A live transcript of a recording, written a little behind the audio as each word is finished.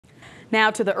Now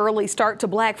to the early start to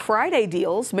Black Friday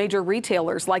deals. Major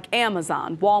retailers like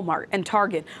Amazon, Walmart, and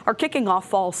Target are kicking off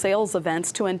fall sales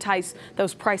events to entice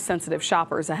those price-sensitive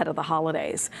shoppers ahead of the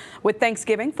holidays. With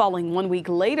Thanksgiving falling 1 week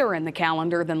later in the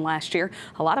calendar than last year,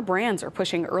 a lot of brands are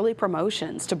pushing early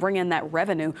promotions to bring in that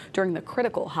revenue during the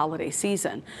critical holiday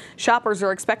season. Shoppers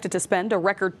are expected to spend a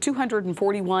record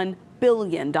 $241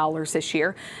 billion this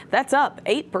year. That's up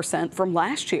 8% from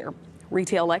last year.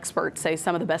 Retail experts say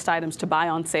some of the best items to buy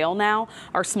on sale now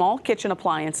are small kitchen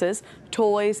appliances,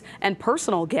 toys, and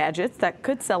personal gadgets that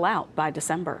could sell out by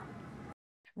December.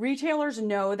 Retailers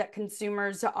know that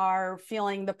consumers are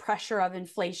feeling the pressure of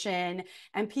inflation,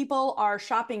 and people are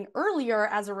shopping earlier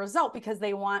as a result because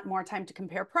they want more time to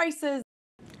compare prices.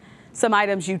 Some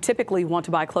items you typically want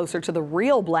to buy closer to the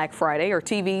real Black Friday are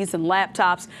TVs and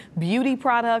laptops, beauty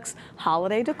products,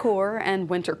 holiday decor, and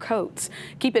winter coats.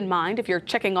 Keep in mind, if you're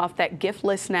checking off that gift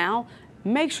list now,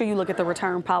 make sure you look at the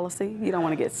return policy. You don't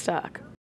want to get stuck.